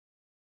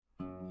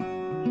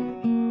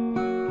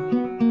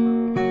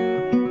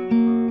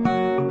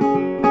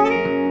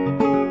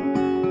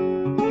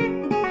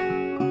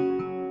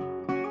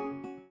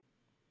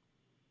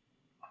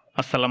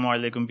আসসালামু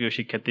আলাইকুম প্রিয়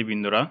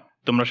শিক্ষার্থীবৃন্দরা,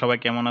 তোমরা সবাই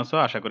কেমন আছো?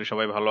 আশা করি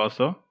সবাই ভালো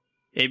আছো।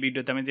 এই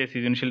ভিডিওতে আমি যে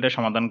সৃজনশীলটা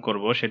সমাধান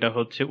করব সেটা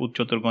হচ্ছে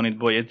উচ্চতর গণিত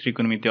বইয়ের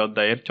ত্রিকোণমিতি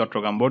অধ্যায়ের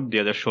চট্টগ্রাম বোর্ড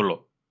 2016।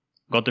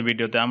 গত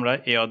ভিডিওতে আমরা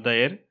এই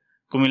অধ্যায়ের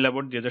কুমিল্লা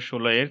বোর্ড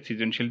 2016 এর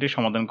সৃজনশীলটি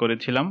সমাধান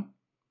করেছিলাম।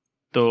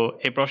 তো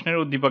এই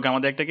প্রশ্নের উদ্দীপকে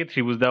আমাদের একটা কি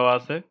ত্রিভুজ দেওয়া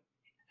আছে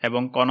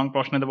এবং ক নং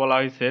প্রশ্নেতে বলা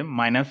হয়েছে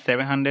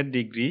 -700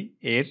 ডিগ্রি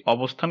এর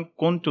অবস্থান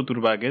কোন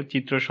চতুর্ভাগের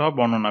চিত্রসহ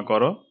বর্ণনা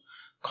করো।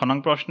 খ নং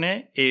প্রশ্নে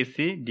AC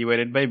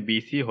divided by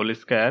BC whole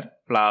square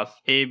plus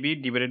AB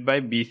divided by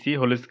BC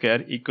whole square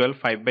equal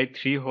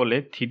 5/3 হলে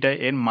থিটা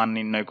এর মান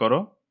নির্ণয় করো।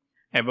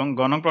 এবং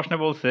গ নং প্রশ্নে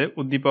বলছে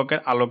উদ্দীপকের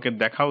আলোকে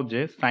দেখাও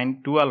যে sin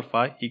 2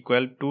 alpha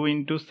equal 2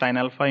 into sine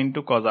alpha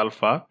into cos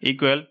alpha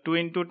equal 2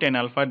 into ten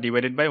alpha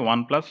divided by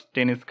 1 plus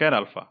ten square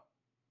alpha.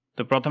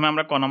 তো প্রথমে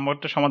আমরা ক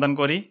নম্বরটা সমাধান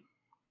করি।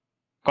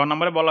 ক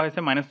নম্বরে বলা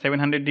হয়েছে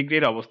 -700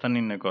 ডিগ্রির অবস্থান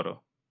নির্ণয় করো।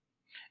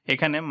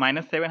 এখানে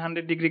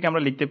 -700 ডিগ্রিকে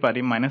আমরা লিখতে পারি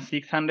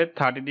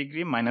 -630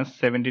 ডিগ্রি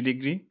 -70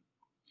 ডিগ্রি।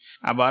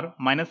 আবার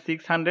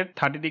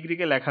 -630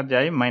 ডিগ্রিকে লেখা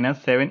যায়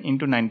 -7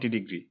 ইন্টু 90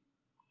 ডিগ্রি।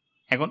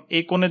 এখন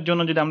এই কোণের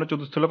জন্য যদি আমরা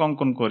চতুস্থলক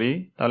অঙ্কন করি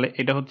তাহলে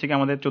এটা হচ্ছে কি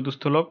আমাদের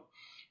চতুস্থলক,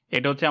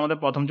 এটা হচ্ছে আমাদের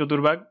প্রথম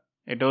চতুর্ভাগ,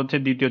 এটা হচ্ছে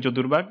দ্বিতীয়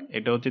চতুর্ভাগ,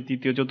 এটা হচ্ছে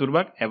তৃতীয়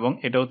চতুর্ভাগ এবং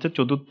এটা হচ্ছে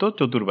চতুর্থ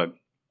চতুর্ভাগ।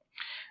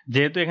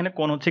 যেহেতু এখানে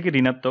কোণ হচ্ছে কি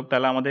ঋণাত্মক,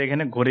 তাহলে আমাদের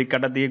এখানে ঘড়ির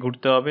কাঁটা দিয়ে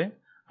ঘুরতে হবে।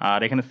 আর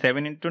এখানে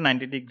 7 ইন্টু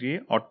 90 ডিগ্রি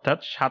অর্থাৎ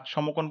 7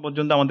 সমকোণ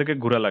পর্যন্ত আমাদেরকে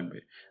ঘোরা লাগবে।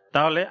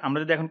 তাহলে আমরা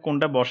যদি এখন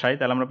কোণটা বসাই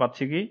তাহলে আমরা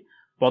পাচ্ছি কি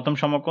প্রথম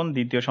সমকোণ,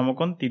 দ্বিতীয়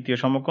সমকোণ, তৃতীয়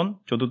সমকোণ,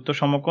 চতুর্থ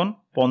সমকোণ,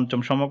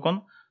 পঞ্চম সমকোণ,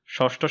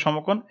 ষষ্ঠ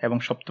সমকোণ এবং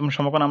সপ্তম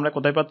সমকোণ আমরা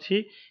কোথায় পাচ্ছি?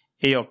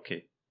 এই অক্ষে।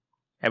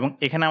 এবং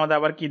এখানে আমাদের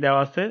আবার কি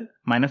দেওয়া আছে?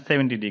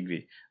 -70 ডিগ্রি।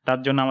 তার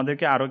জন্য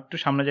আমাদেরকে আরো একটু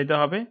সামনে যেতে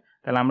হবে।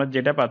 তাহলে আমরা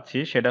যেটা পাচ্ছি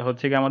সেটা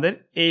হচ্ছে কি আমাদের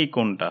এই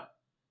কোণটা,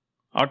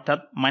 অর্থাৎ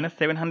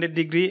 -700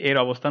 ডিগ্রি এর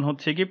অবস্থান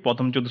হচ্ছে কি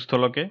প্রথম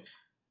চতুস্থলকে।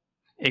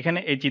 এখানে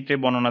এই চিত্রে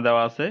বর্ণনা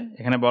দেওয়া আছে।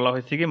 এখানে বলা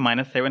হয়েছে কি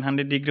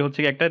 -700 ডিগ্রি হচ্ছে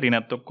কি একটা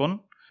ঋণাত্মক কোণ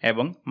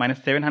এবং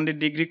 -700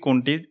 ডিগ্রি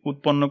কোণটি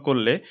উৎপন্ন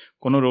করলে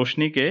কোনো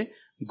রশ্মিকে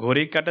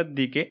ঘড়ির কাঁটার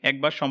দিকে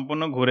একবার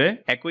সম্পূর্ণ ঘুরে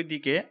একই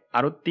দিকে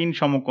আরো 3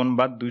 সমকোণ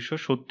বা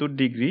 270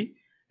 ডিগ্রি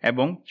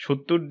এবং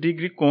 70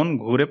 ডিগ্রি কোণ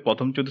ঘুরে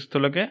প্রথম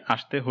চতুস্থলকে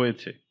আসতে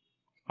হয়েছে।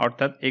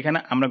 অর্থাৎ এখানে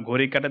আমরা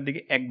ঘড়ির কাঁটার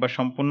দিকে একবার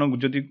সম্পূর্ণ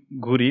যদি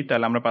ঘুরি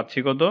তাহলে আমরা পাচ্ছি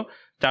কত?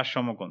 4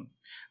 সমকোণ।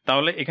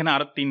 তাহলে এখানে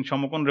আরো 3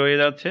 সমকোণ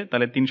রয়ে যাচ্ছে।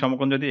 তাহলে 3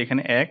 সমকোণ যদি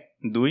এখানে 1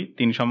 2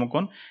 3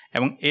 সমকোণ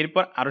এবং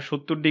এরপর আরো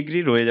 70 ডিগ্রি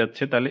রয়ে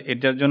যাচ্ছে, তাহলে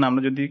এটার জন্য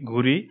আমরা যদি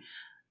ঘুরি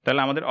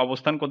তাহলে আমাদের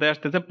অবস্থান কোথায়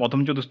আসতেছে? প্রথম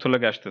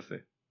চতুস্থলকে আসতেছে।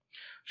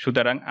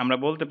 সুতরাং আমরা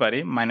বলতে পারি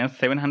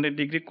 -700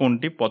 ডিগ্রি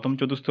কোণটি প্রথম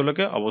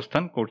চতুস্থলকে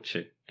অবস্থান করছে,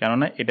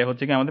 কেননা এটা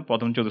হচ্ছে কি আমাদের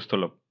প্রথম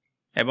চতুস্থলক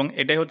এবং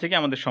এটাই হচ্ছে কি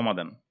আমাদের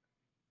সমাধান।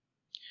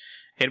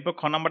 এরপর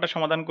খ নম্বরটা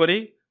সমাধান করি।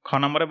 খ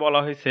নম্বরে বলা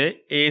হয়েছে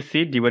AC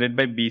divided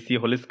by BC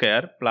whole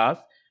square plus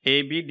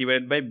AB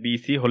divided by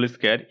BC whole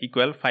square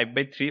equal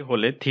 5/3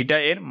 হলে থিটা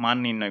এর মান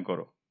নির্ণয়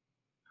করো।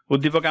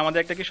 উদ্দীপকে আমাদের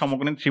একটা কি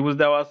সমকোণী ত্রিভুজ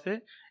দেওয়া আছে,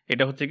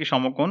 এটা হচ্ছে কি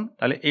সমকোণ।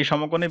 তাহলে এই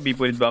সমকোণের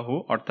বিপরীত বাহু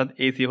অর্থাৎ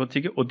AC হচ্ছে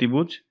কি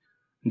অতিভুজ।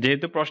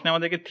 যেহেতু প্রশ্নে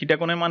আমাদেরকে থিটা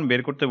কোণের মান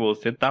বের করতে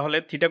বলছে, তাহলে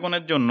থিটা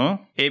কোণের জন্য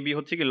AB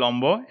হচ্ছে কি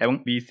লম্ব এবং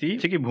BC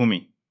হচ্ছে কি ভূমি।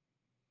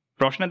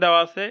 প্রশ্নে দেওয়া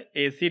আছে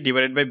AC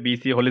divided by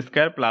BC whole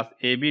square plus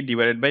AB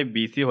divided by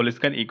BC whole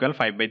square equal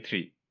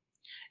 5/3।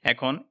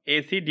 এখন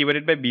AC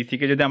ডিভাইডেড বাই BC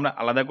কে যদি আমরা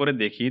আলাদা করে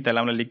দেখি তাহলে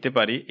আমরা লিখতে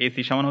পারি AC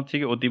সমান হচ্ছে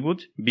কি অতিভুজ,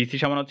 BC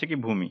সমান হচ্ছে কি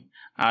ভূমি।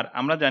 আর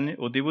আমরা জানি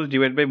অতিভুজ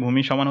ডিভাইড বাই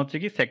ভূমি সমান হচ্ছে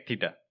কি sec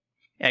থিটা।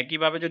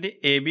 একইভাবে যদি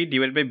AB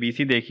ডিভাইড বাই BC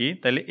দেখি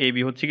তাহলে AB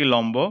হচ্ছে কি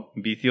লম্ব,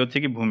 BC হচ্ছে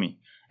কি ভূমি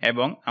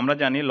এবং আমরা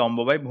জানি লম্ব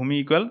বাই ভূমি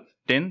ইকুয়াল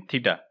tan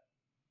থিটা।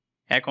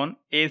 এখন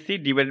AC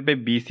ডিভাইডেড বাই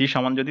BC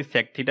সমান যদি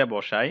sec থিটা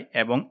বসাই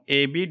এবং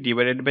AB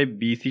ডিভাইডেড বাই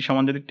BC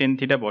সমান যদি tan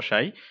থিটা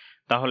বসাই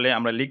তাহলে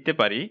আমরা লিখতে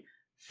পারি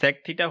sec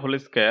theta whole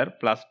square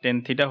plus tan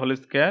theta whole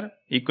square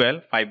equal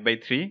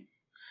 5/3।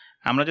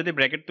 আমরা যদি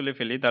ব্র্যাকেট তুলে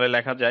ফেলি তাহলে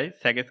লেখা যায়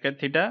sec square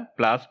theta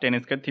plus tan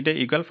square theta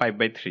equal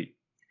 5/3।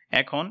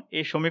 এখন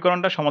এই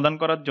সমীকরণটা সমাধান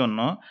করার জন্য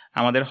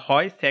আমাদের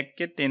হয় sec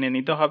কে tan এ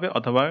নিতে হবে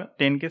অথবা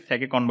tan কে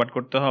sec এ কনভার্ট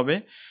করতে হবে।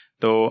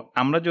 তো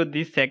আমরা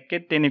যদি sec কে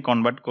tan এ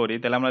কনভার্ট করি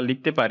তাহলে আমরা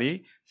লিখতে পারি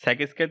sec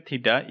square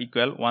theta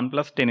equal 1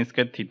 plus tan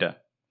square theta,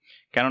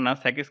 কেননা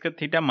sec square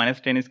theta minus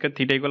tan square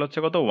theta equal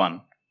হচ্ছে কত? 1।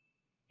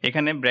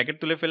 এখানে ব্র্যাকেট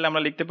তুলে ফেললে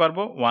আমরা লিখতে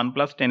পারবো 1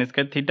 plus tan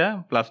square theta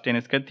plus tan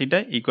square theta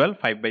equal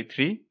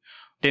 5/3।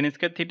 tan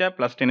square theta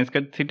plus tan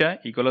square theta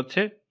equal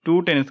হচ্ছে 2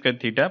 tan square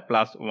theta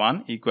plus 1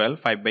 equal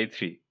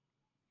 5/3।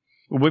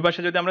 উভয় পাশে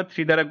যদি আমরা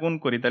 3 দ্বারা গুণ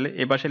করি তাহলে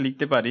এ পাশে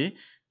লিখতে পারি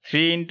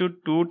 3 into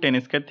 2 tan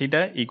square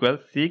theta equal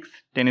 6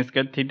 tan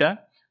square theta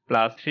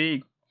plus 3।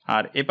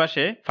 আর এ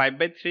পাশে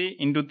 5/3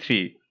 ইন্টু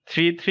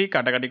 3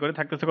 কাটাকাটি করে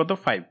থাকতেছে কত?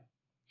 5।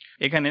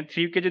 এখানে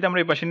 3 কে যদি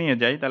আমরা এই পাশে নিয়ে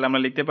যাই তাহলে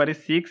আমরা লিখতে পারি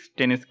 6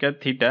 tan স্কয়ার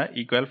থিটা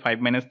ইকুয়াল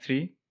 5 -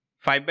 3।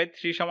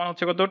 5/3 সমান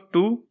হচ্ছে কত?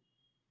 2।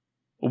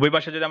 উভয়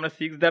পাশে যদি আমরা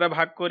 6 দ্বারা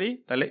ভাগ করি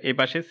তাহলে এই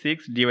পাশে 6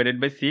 ডিভাইডেড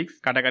বাই 6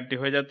 কাটাকাটি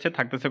হয়ে যাচ্ছে,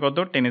 থাকতেছে কত?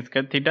 tan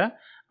square theta.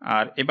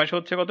 আর এই পাশে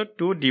হচ্ছে কত?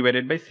 2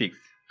 ডিভাইডেড বাই 6।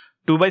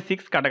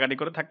 2/6 কাটাকাটি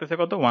করে থাকতেছে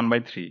কত?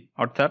 1/3,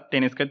 অর্থাৎ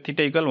tan স্কয়ার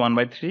থিটা ইকুয়াল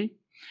 1/3।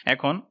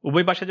 এখন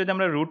উভয় পাশে যদি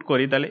আমরা রুট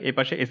করি তাহলে এই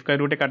পাশে স্কয়ার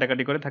রুটে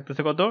কাটাকাটি করে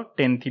থাকতেছে কত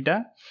টেন থিটা,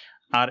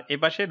 আর এ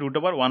পাশে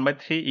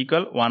 √1/3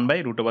 ইকুয়াল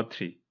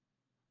 1/√3।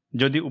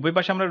 যদি উভয়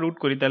পাশে আমরা রুট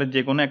করি তাহলে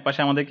যে কোনো এক পাশে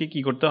আমাদেরকে কি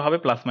করতে হবে,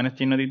 প্লাস মাইনাস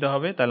চিহ্ন দিতে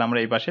হবে। তাহলে আমরা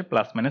এই পাশে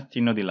প্লাস মাইনাস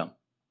চিহ্ন দিলাম।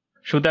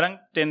 সুতরাং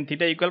tan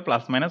theta equal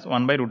plus minus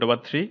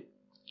 1/√3।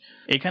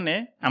 এখানে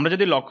আমরা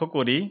যদি লক্ষ্য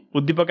করি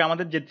উদ্দীপকে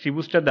আমাদের যে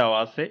ত্রিভুজটা দেওয়া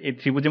আছে এই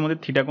ত্রিভুজের মধ্যে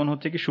থিটা কোণ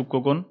হচ্ছে কি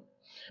সূক্ষ্মকোণ।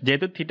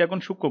 যেহেতু থিটা কোণ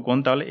সূক্ষ্মকোণ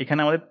তাহলে এখানে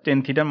আমাদের টেন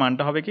থিটার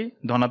মানটা হবে কি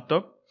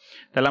ধনাত্মক।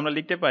 তাহলে আমরা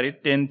লিখতে পারি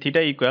টেন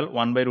থিটা ইকুয়াল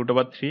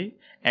 1/√3।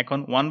 এখন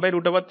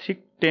 1/√3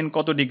 টেন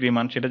কত ডিগ্রি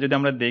মান সেটা যদি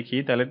আমরা দেখি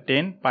তাহলে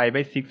টেন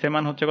π/6 এর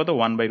মান হচ্ছে কত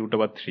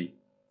 1/√3।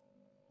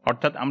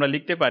 অর্থাৎ আমরা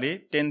লিখতে পারি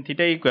টেন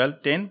থিটা ইকুয়াল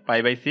টেন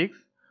π/6।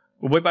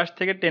 উভয় পাশ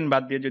থেকে টেন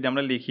বাদ দিয়ে যদি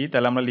আমরা লিখি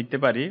তাহলে আমরা লিখতে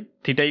পারি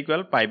থিটা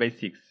ইকুয়াল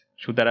π/6।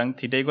 সুতরাং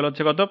থিটা ইকুয়াল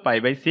হচ্ছে কত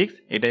π/6।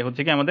 এটাই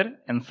হচ্ছে কি আমাদের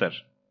অ্যান্সার।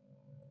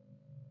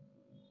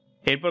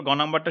 এরপর গ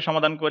নাম্বারটা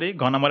সমাধান করি।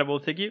 ঘ নাম্বারে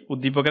বলছে কি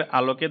উদ্দীপকের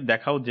আলোকে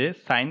দেখাও যে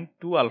sin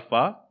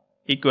 2α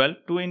equal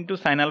 2 ×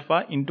 sin α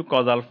 ×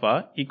 cos α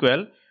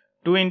equal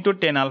 2 ×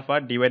 tan α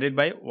divided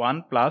by 1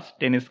 plus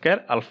tan square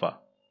alpha.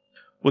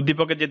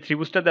 উদ্দীপকের যে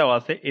ত্রিভুজটা দেওয়া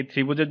আছে এই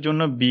ত্রিভুজের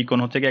জন্য বি কোণ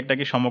হচ্ছে কি একটা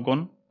কি সমকোণ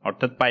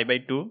অর্থাৎ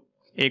π/2।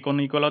 এ কোণ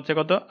ইকুয়াল হচ্ছে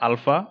কত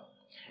আলফা,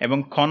 এবং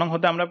খ নং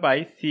হতে আমরা পাই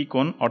সি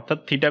কোণ অর্থাৎ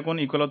থিটা কোণ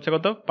ইকুয়াল হচ্ছে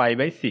কত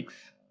π/6।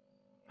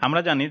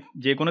 আমরা জানি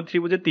যে কোনো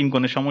ত্রিভুজের তিন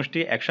কোণের সমষ্টি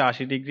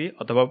 180 ডিগ্রি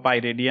অথবা পাই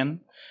রেডিয়ান।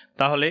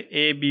 তাহলে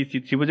এ বি সি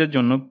ত্রিভুজের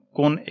জন্য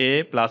কোণ এ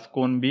প্লাস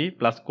কোণ বি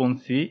প্লাস কোণ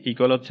সি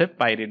ইকুয়াল হচ্ছে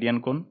পাই রেডিয়ান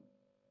কোণ।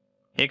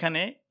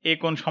 এখানে এ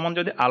কোণ সমান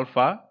যদি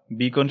আলফা,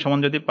 বি কোণ সমান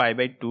যদি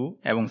π/2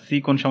 এবং সি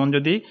কোণ সমান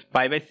যদি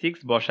π/6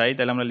 বসাই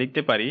তাহলে আমরা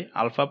লিখতে পারি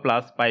আলফা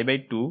প্লাস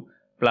π/2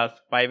 প্লাস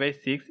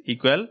π/6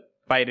 ইকুয়াল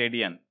পাই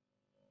রেডিয়ান।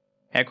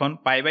 এখন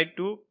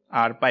π/2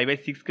 আর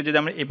π/6কে যদি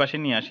আমরা এ পাশে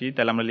নিয়ে আসি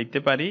তাহলে আমরা লিখতে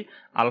পারি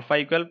আলফা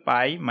ইকুয়াল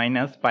পাই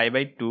মাইনাস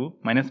π/2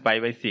 মাইনাস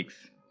π/6।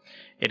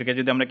 এটাকে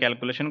যদি আমরা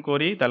ক্যালকুলেশন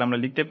করি তাহলে আমরা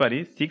লিখতে পারি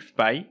 6π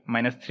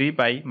minus 3π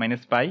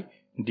minus pi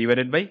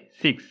divided by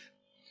 6।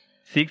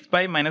 6π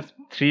minus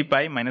 3π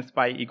minus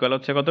pi equal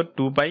হচ্ছে কত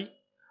 2π,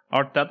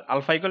 অর্থাৎ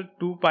আলফা ইকুয়াল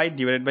 2π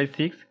ডিভাইডেড বাই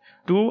 6।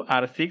 2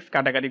 আর 6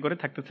 কাটাকাটি করে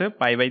থাকতেছে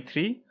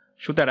π/3।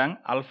 সুতরাং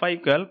আলফা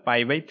ইকুয়াল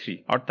π/3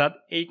 অর্থাৎ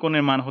এই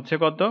কোণের মান হচ্ছে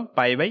কত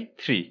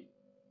π/3।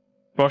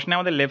 প্রশ্নে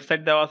আমাদের লেফট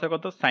সাইড দেওয়া আছে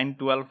কত sin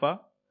 2α,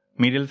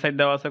 মিডল সাইড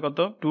দেওয়া আছে কত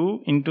 2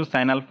 ×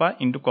 sin α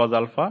 × cos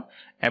α,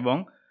 এবং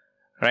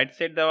রাইট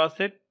সাইড দেওয়া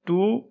আছে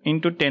 2 ×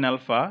 tan α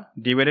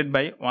divided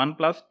by 1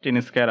 plus tan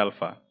square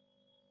alpha.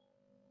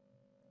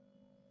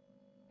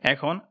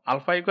 এখন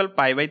আলফা ইকুয়াল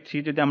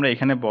π/3 যদি আমরা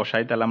এখানে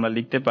বসাই তাহলে আমরা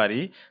লিখতে পারি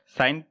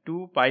sin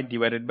 2π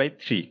divided by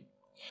 3।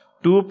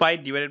 2π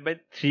divided by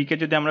 3 কে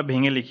যদি আমরা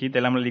ভেঙে লিখি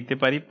তাহলে আমরা লিখতে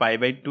পারি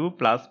π/2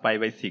 প্লাস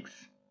π/6।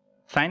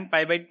 sin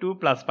π/2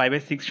 প্লাস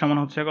π/6 সমান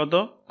হচ্ছে কত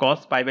cos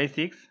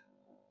π/6।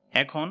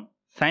 এখন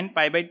sin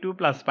π/2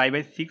 প্লাস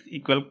π/6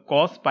 ইকুয়াল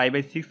cos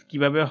π/6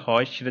 কিভাবে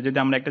হয় সেটা যদি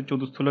আমরা একটা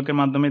চতুস্থলকের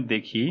মাধ্যমে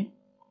দেখি।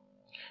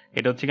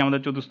 এটা হচ্ছে কি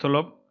আমাদের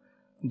চতুস্থলক।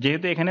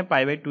 যেহেতু এখানে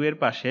π/2 এর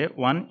পাশে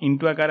 1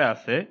 ইনটু আকারে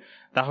আছে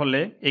তাহলে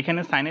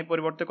এখানে সাইনের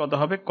পরিবর্তে কত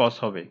হবে cos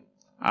হবে।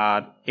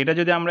 আর এটা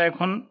যদি আমরা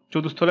এখন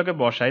চতুস্থলকে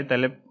বসাই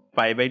তাহলে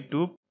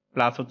π/2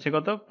 প্লাস হচ্ছে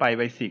কত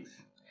π/6,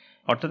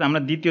 অর্থাৎ আমরা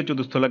দ্বিতীয়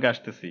চতুস্থলকে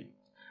আসতেছি।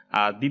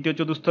 আর দ্বিতীয়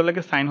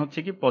চতুস্থলকে সাইন হচ্ছে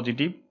কি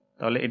পজিটিভ,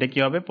 তাহলে এটা কি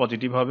হবে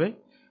পজিটিভ হবে।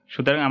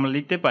 সুতরাং আমরা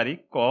লিখতে পারি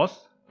cos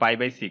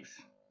π/6।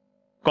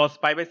 cos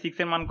π/6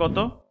 এর মান কত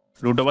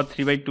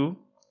 √3/2।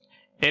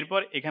 এরপর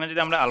এখানে যদি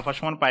আমরা আলফা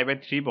সমান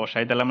π/3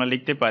 বসাই তাহলে আমরা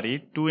লিখতে পারি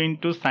 2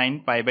 × sin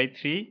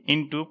π/3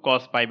 ×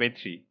 cos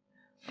π/3।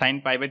 sin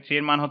π/3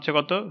 এর মান হচ্ছে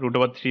কত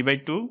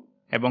 √3/2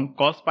 এবং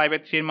cos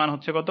π/3 এর মান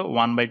হচ্ছে কত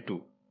 1/2।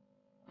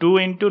 2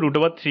 ×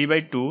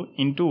 √3/2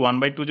 ×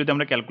 1/2 যদি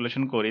আমরা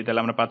ক্যালকুলেশন করি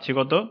তাহলে আমরা পাচ্ছি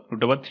কত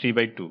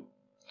 √3/2।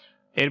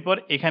 এরপর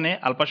এখানে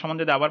আলফা সমান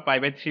যদি আবার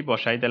π/3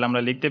 বসাই তাহলে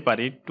আমরা লিখতে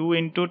পারি 2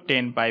 ×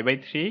 tan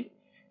π/3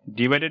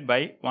 divided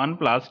by 1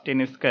 plus tan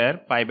square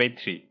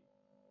π/3।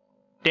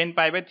 tan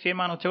π/3 এর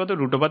মান হচ্ছে কত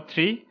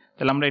 √3,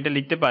 তাহলে আমরা এটা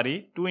লিখতে পারি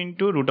 2 ×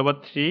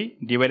 √3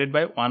 divided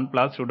by 1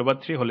 plus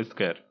 √3 whole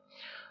square.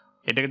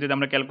 এটাকে যদি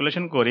আমরা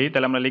ক্যালকুলেশন করি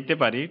তাহলে আমরা লিখতে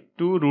পারি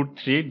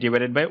 2√3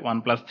 ডিভাইডেড বাই 1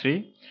 প্লাস 3।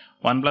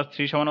 1 প্লাস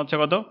 3 সমান হচ্ছে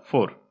কত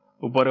 4,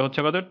 উপরে হচ্ছে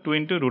কত 2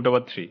 ×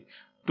 √3।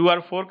 2 আর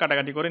 4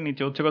 কাটাকাটি করে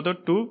নিচে হচ্ছে কত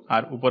 2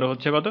 আর উপরে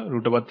হচ্ছে কত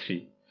 √3।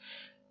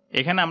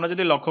 এখানে আমরা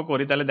যদি লক্ষ্য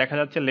করি তাহলে দেখা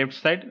যাচ্ছে লেফট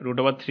সাইড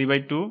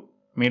 √3/2,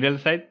 মিডল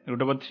সাইড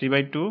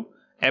 √3/2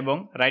 এবং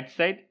রাইট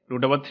সাইড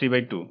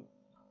 √3/2,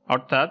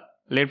 অর্থাৎ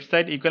left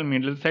side equal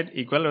middle side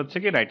equal হচ্ছে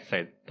কি রাইট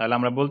সাইড। তাহলে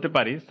আমরা বলতে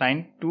পারি sin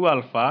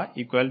 2α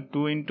equal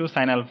 2 ×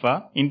 sin α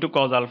 ×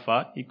 cos α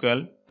equal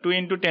 2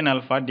 × tan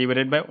α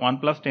divided by 1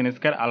 plus tan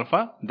square alpha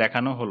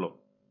দেখানো হলো।